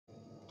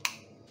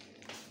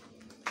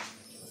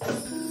Persian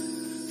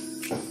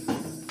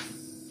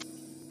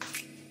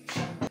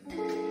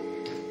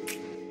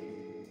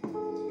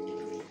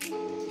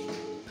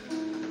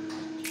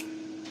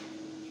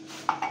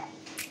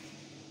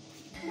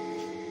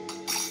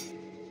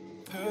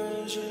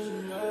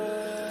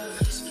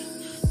loves,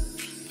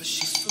 but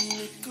she's from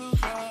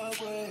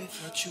Nicaragua.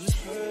 Thought she was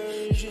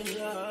Persian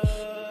love.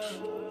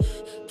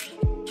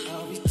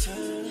 Are we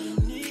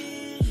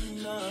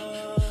turning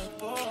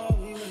up? Or are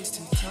we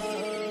wasting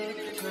time?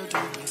 Girl,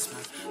 don't waste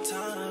my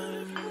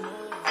time.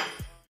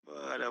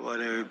 What I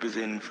wanna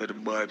represent for the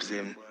barbs,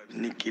 them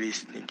Nicky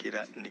this, Nicky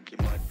that, Nicky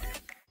mad.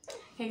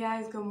 Hey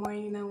guys, good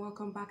morning and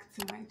welcome back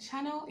to my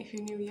channel. If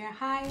you're new here,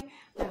 hi.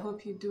 I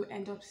hope you do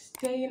end up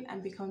staying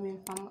and becoming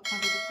part of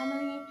the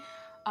family.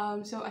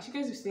 So as you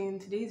guys have seen,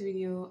 today's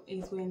video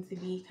is going to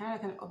be kind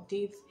of like an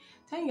update,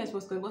 telling you guys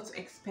what to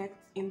expect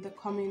in the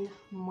coming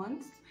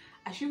months.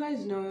 As you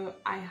guys know,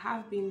 I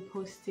have been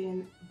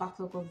posting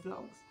backlog of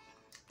vlogs.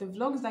 The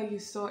vlogs that you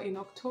saw in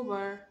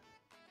October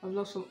are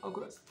vlogs from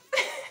August.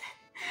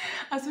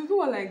 And some people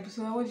were like,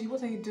 Busola,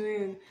 what are you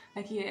doing?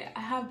 Like, yeah, I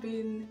have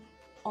been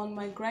on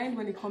my grind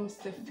when it comes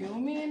to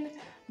filming,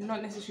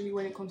 not necessarily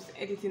when it comes to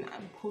editing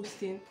and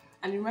posting.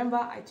 And remember,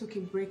 I took a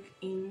break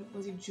in,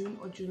 was it June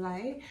or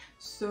July?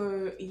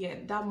 So yeah,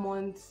 that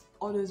month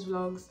all those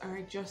vlogs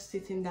are just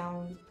sitting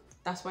down.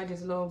 That's why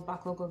there's a lot of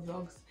backlog of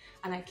vlogs,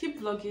 and I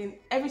keep vlogging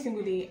every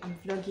single day. I'm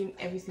vlogging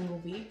every single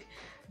week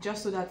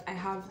just so that I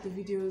have the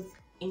videos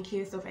in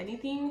case of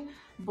anything.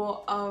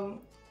 But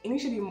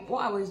initially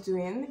what I was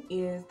doing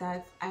is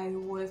that I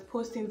was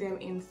posting them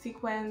in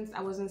sequence.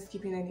 I wasn't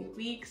skipping any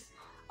weeks.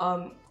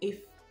 If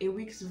a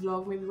week's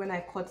vlog, maybe when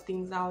I cut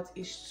things out,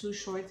 is too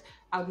short,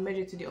 I would merge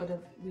it to the other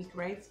week,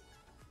 right?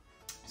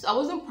 So I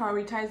wasn't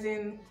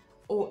prioritizing,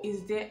 or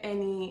is there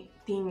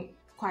anything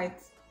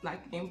quite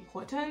like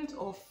important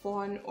or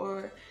fun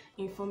or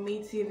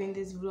informative in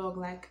this vlog.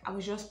 Like, I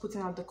was just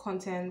putting out the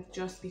content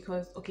just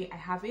because, okay, I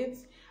have it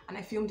and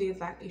I filmed it,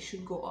 like it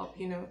should go up,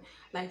 you know.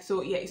 Like,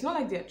 so yeah, it's not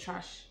like they're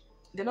trash.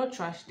 They're not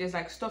trash. There's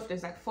like stuff,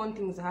 there's like fun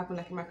things that happen.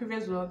 Like in my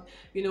previous vlog,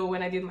 you know,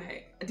 when I did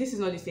my, this is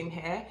not the same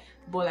hair,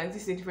 but like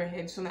this is a different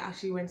hair. This one I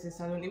actually went to the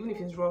salon, even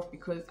if it's rough,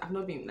 because I've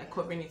not been like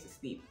covering it to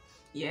sleep.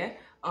 Yeah.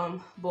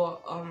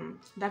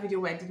 That video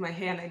where I did my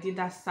hair and I did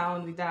that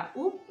sound with that,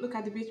 oop, look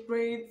at the beach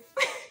braids.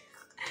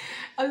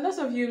 A lot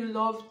of you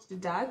loved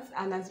that,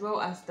 and as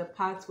well as the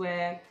part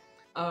where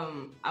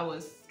I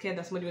was scared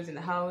that somebody was in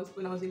the house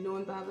when I was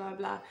alone, blah blah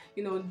blah.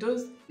 You know,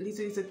 those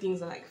little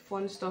things are like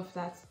fun stuff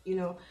that, you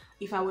know,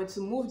 if I were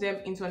to move them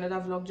into another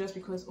vlog just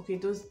because, okay,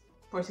 those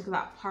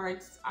particular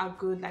parts are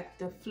good, like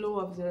the flow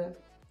of the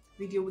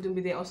video wouldn't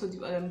be there. Also,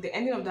 the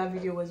ending of that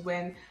video was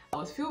when I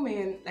was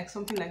filming like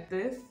something like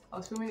this. I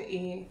was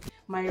filming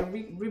my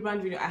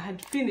rebrand video. I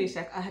had finished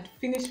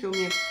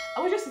filming. I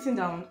was just sitting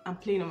down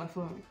and playing on my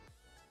phone.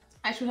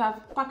 I should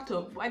have packed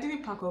up, but I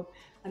didn't pack up,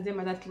 and then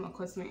my dad came and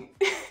caught me.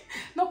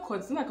 Not caught,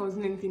 it's not like I was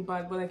doing anything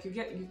bad, but like you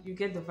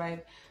get the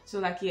vibe. So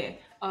like, yeah,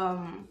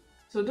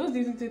 so those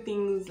little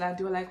things, like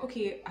they were like,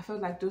 okay, I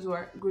felt like those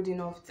were good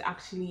enough to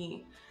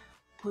actually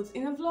put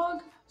in a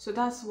vlog. So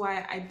that's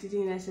why I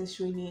didn't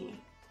necessarily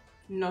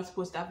not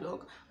post that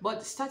vlog.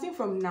 But starting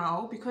from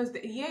now, because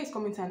the year is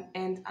coming to an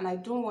end and I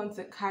don't want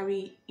to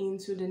carry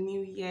into the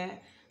new year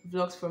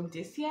vlogs from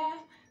this year,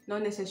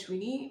 not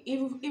necessarily,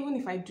 even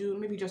if I do,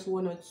 maybe just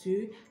one or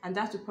two, and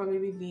that would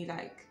probably be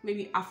like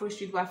maybe Afro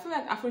Street. But I feel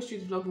like Afro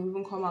Street vlog will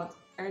even come out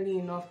early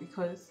enough,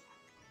 because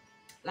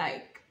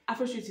like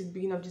Afro Street is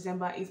beginning of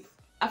December.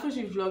 Afro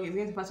Street vlog is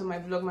going to be part of my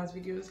Vlogmas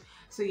videos.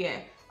 So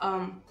yeah,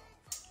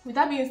 with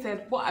that being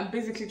said, what I'm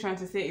basically trying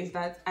to say is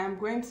that I'm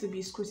going to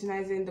be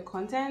scrutinizing the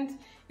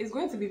content. It's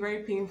going to be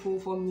very painful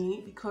for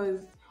me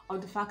because of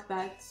the fact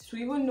that to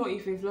even know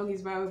if a vlog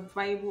is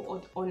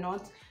viable or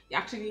not, you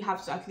actually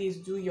have to at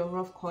least do your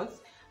rough cuts,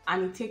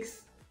 and it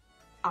takes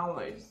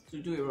hours to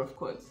do a rough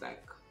cut.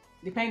 Like,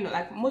 depending on,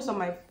 like, most of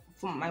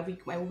my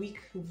week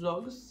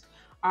vlogs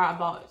are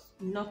about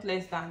not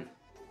less than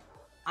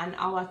an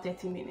hour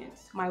 30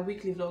 minutes. My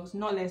weekly vlogs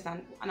not less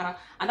than an hour,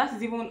 and that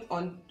is even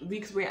on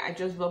weeks where I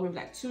just vlog maybe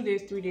like 2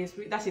 days, 3 days.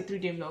 That's a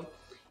 3-day vlog.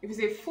 If it's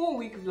a full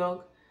week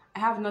vlog, I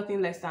have nothing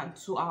less than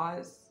 2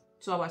 hours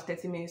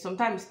 30 minutes,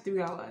 sometimes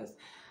 3 hours.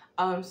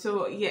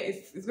 So yeah,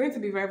 it's going to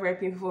be very, very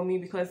painful for me,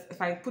 because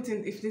if I put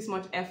in this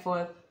much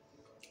effort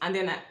and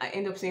then I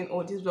end up saying,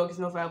 oh, this vlog is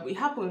not viable, it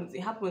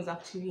happens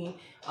actually.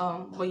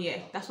 But yeah,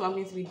 that's what I'm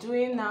going to be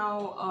doing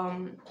now.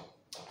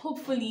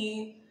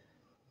 Hopefully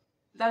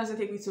that doesn't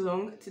take me too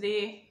long.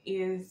 Today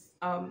is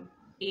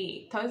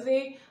a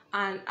Thursday,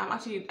 and I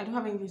don't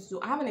have anything to do.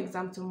 I have an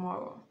exam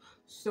tomorrow,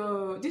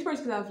 so this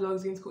particular video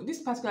is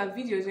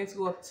going to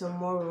go up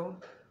tomorrow,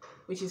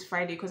 which is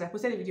Friday, because I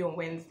posted a video on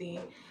Wednesday.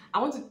 I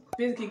want to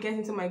basically get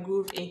into my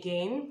groove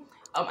again.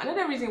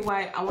 Another reason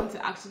why I want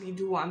to actually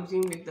do what I'm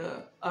doing with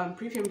the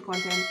pre-filmed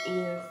content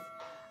is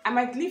I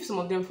might leave some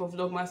of them for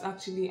Vlogmas.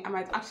 Actually, I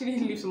might actually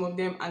leave some of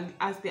them and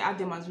as they add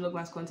them as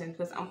Vlogmas content,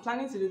 because I'm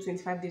planning to do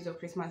 25 days of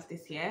Christmas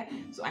this year,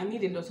 so I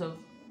need a lot of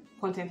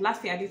content.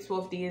 Last year I did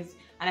 12 days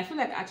and I feel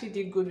like I actually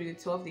did good with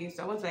the 12 days,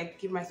 so I want to like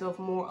give myself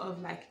more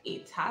of like a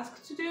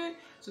task to do.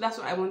 So that's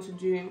what I want to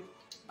do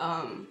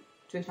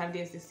 25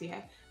 days this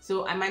year.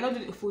 So I might not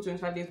do the full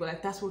 25 days, but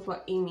like that's what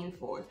we're aiming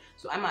for.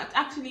 So I might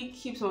actually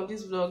keep some of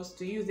these vlogs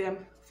to use them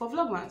for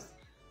Vlogmas.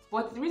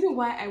 But the reason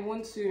why I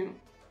want to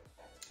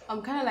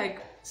kind of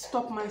like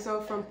stop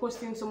myself from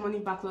posting so many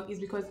backlog is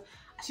because,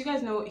 as you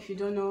guys know, if you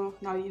don't know,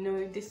 now you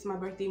know, this is my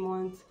birthday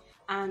month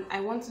and I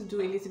want to do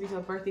a little bit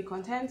of birthday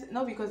content,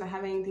 not because I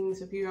have anything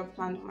superior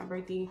planned for my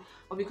birthday,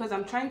 but because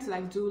I'm trying to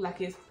like do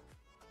like a,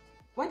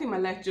 why did my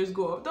light just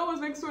go up? That was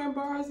like so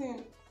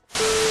embarrassing.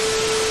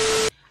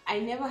 I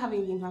never have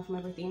anything planned for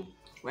my birthday,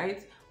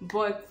 right?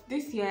 But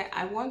this year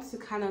I want to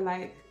kind of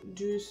like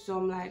do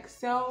some like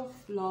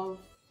self-love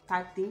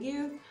type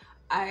thingies.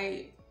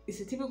 It's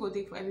a typical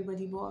thing for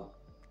everybody, but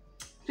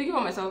speaking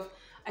for myself,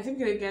 I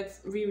typically get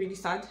really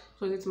sad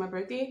closer to my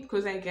birthday,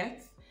 because I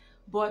get,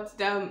 but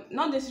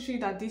not necessarily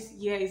that this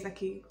year is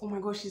like a, oh my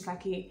gosh, it's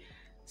like a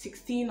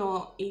 16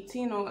 or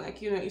 18 or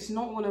like, you know, it's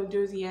not one of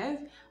those years.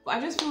 But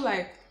I just feel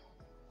like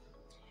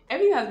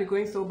everything has been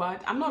going so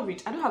bad. I'm not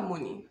rich, I don't have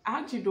money. I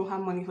actually don't have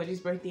money for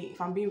this birthday,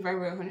 if I'm being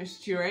very honest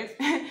with you, right?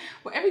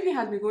 But everything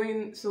has been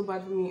going so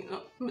bad for me.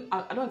 No,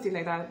 I don't say it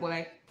like that, but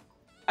like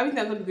everything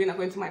has not been going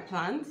according to my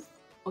plans,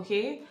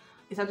 okay?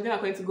 It has been going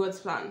according to God's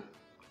plan,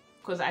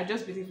 because I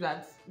just believe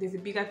that there's a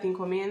bigger thing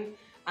coming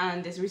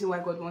and there's a reason why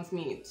God wants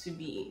me to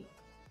be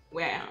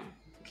where I am,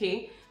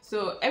 okay?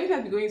 So everything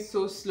has been going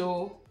so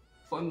slow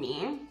for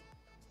me.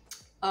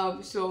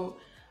 So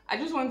I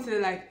just want to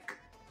like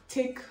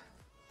take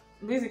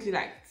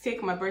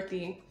my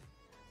birthday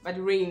by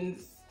the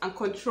reins and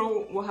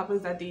control what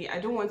happens that day. I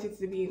don't want it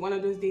to be one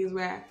of those days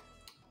where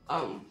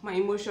my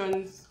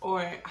emotions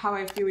or how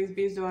I feel is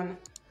based on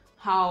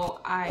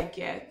how I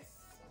get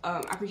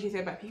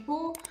appreciated by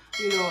people,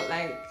 you know,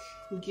 like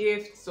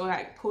gifts or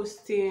like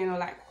posting or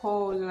like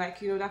hauls or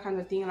like, you know, that kind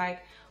of thing,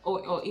 like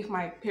or if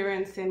my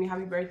parents send me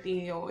happy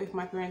birthday, or if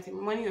my parents send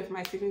me money, or if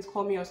my siblings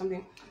call me or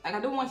something. Like I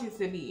don't want it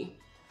to be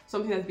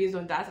something that's based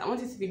on that. I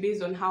want it to be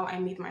based on how I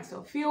made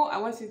myself feel. I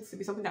want it to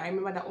be something that I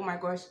remember that, oh my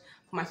gosh,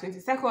 for my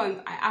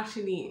 22nd I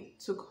actually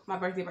took my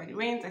birthday by the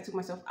reins. I took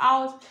myself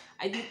out.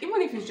 I did,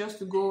 even if it's just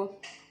to go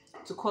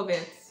to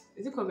Covet.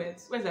 Is it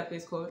Covet? Where's that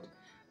place called?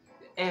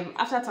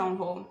 After town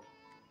hall,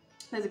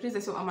 there's a place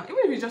that's so amala. Even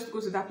if it's just to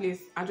go to that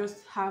place and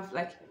just have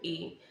like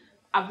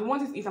I've been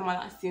wanting to eat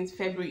amala since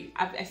February.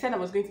 I said I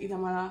was going to eat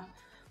amala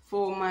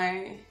for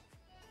my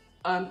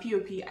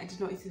POP. I did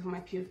not eat it for my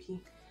POP.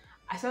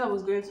 I said I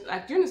was going to,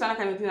 like, do you understand that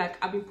kind of thing?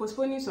 Like, I've been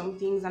postponing some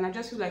things and I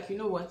just feel like, you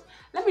know what,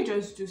 let me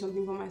just do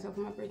something for myself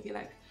for my birthday.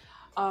 Like,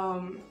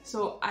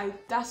 so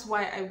that's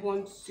why I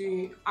want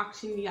to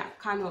actually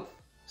kind of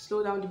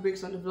slow down the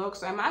brakes on the vlog.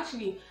 So I'm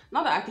actually,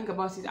 now that I think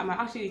about it, I might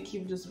actually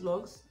keep those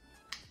vlogs.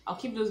 I'll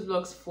keep those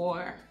vlogs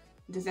for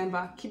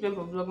December, keep them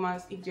for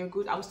Vlogmas. If they're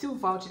good, I'll still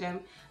vouch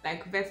them,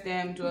 like vet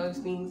them, do those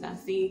things and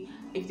see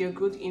if they're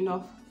good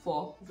enough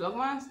for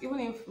Vlogmas. Even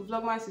if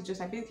Vlogmas is just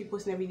like basically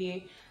posting every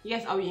day,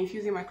 yes, I'll be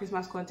infusing my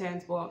Christmas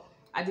content, but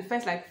at the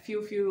first like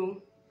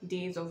few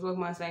days of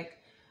Vlogmas, like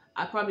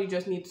I probably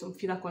just need some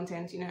filler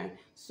content, you know.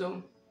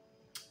 So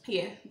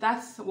yeah,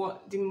 that's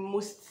what the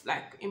most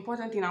like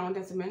important thing I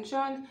wanted to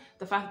mention,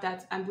 the fact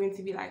that I'm going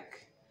to be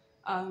like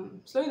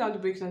slowing down the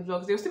brakes on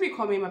vlogs. They'll still be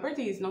coming. My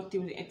birthday is not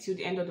till the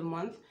end of the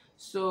month,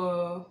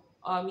 so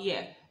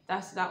yeah,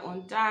 that's that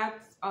on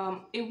that.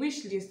 A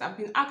wish list. I've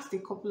been asked a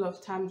couple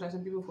of times by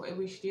some people for a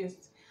wish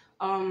list.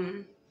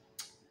 I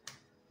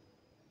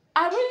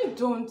really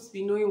don't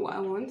be knowing what I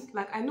want.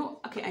 Like, I know,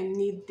 okay, I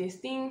need this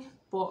thing,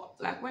 but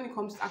like when it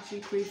comes to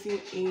actually creating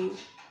a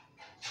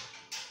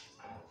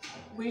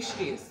wish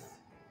list,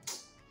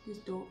 this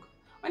dog,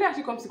 when it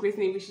actually comes to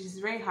creating a wish list, it's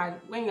very hard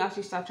when you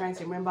actually start trying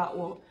to remember,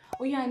 oh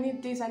yeah, I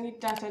need this, I need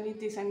that, I need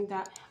this, I need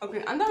that.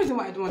 Okay, and the reason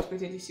why I don't want to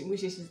create a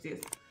wish list is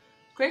this: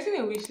 creating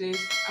a wish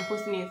list and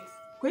posting it.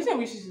 Creating a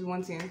wish list is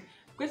one thing.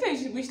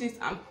 Creating a wish list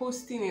and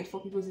posting it for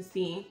people to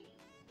see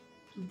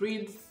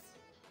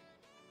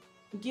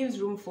gives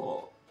room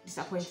for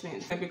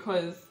disappointment,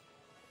 because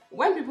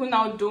when people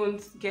now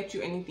don't get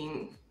you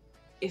anything,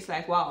 it's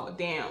like, wow,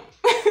 damn.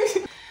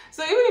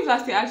 So even if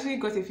last year I actually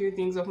got a few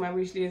things off my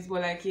wish list,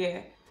 but like,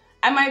 yeah,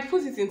 I might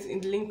put it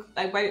in the link,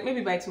 like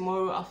maybe by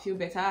tomorrow I'll feel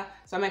better.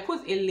 So I might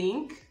put a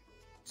link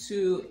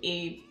to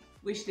a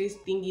wish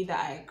list thingy that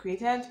I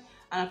created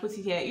and I'll put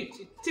it here.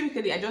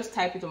 Typically I just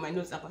type it on my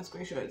notes app and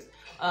screenshots,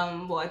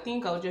 but I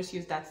think I'll just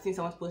use that since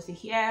I want to post it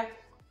here.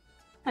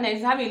 And I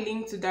just have a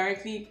link to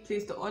directly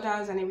place the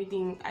orders and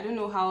everything. I don't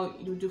know how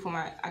you do for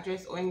my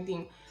address or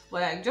anything,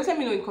 but like, just let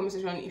me know in the comment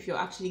section if you're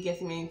actually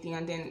getting me anything,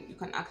 and then you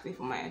can ask me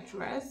for my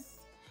address.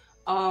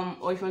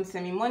 Or if you want to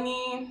send me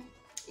money,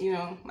 you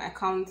know, my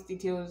account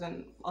details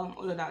and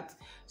all of that.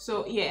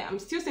 So yeah, I'm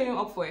still saving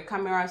up for a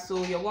camera.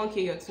 So your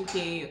 1K, your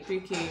 2K, your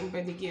 3K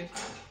birthday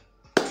gift,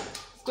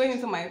 it's going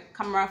into my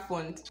camera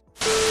fund.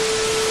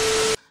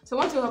 So I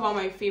want to talk about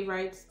my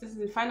favorites. This is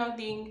the final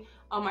thing.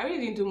 I really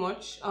didn't do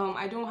much.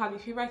 I don't have a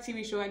favorite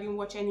TV show. I didn't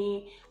watch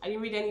any. I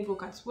didn't read any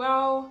book as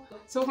well.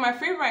 So my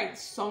favorite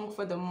song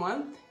for the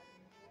month.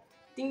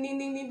 Ding ding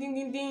ding ding ding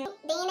ding ding.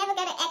 Then you never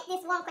gotta ask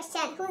this one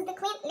question. Who's the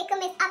queen? Little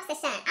Miss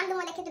Obsession. I'm the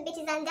one that keep the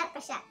bitches under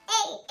pressure.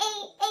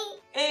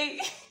 Hey.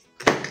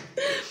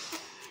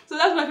 So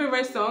that's my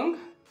favorite song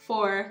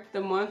for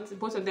the month.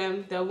 Both of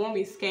them, the one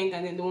with Skeng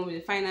and then the one with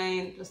the fine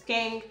line was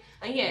Skeng.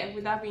 And yeah,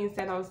 with that being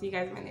said, I'll see you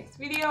guys in my next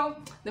video.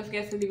 Don't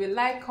forget to leave a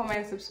like,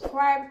 comment,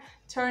 subscribe,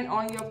 turn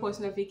on your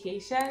post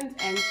notifications,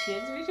 and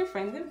share this with your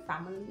friends and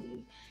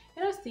family.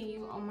 And I'll see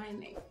you on my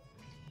next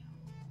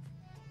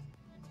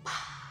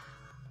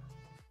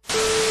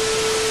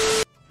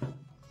video.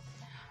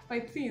 My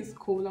tea is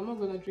cold. I'm not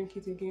gonna drink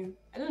it again.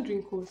 I don't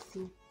drink cold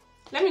tea.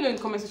 Let me know in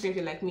the comment section if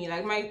you like me.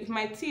 Like if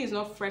my tea is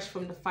not fresh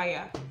from the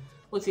fire,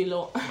 what's it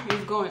lot?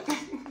 It's gone.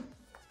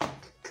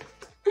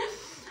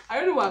 I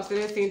don't know why I'm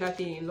still saying that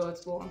thing a lot,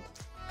 but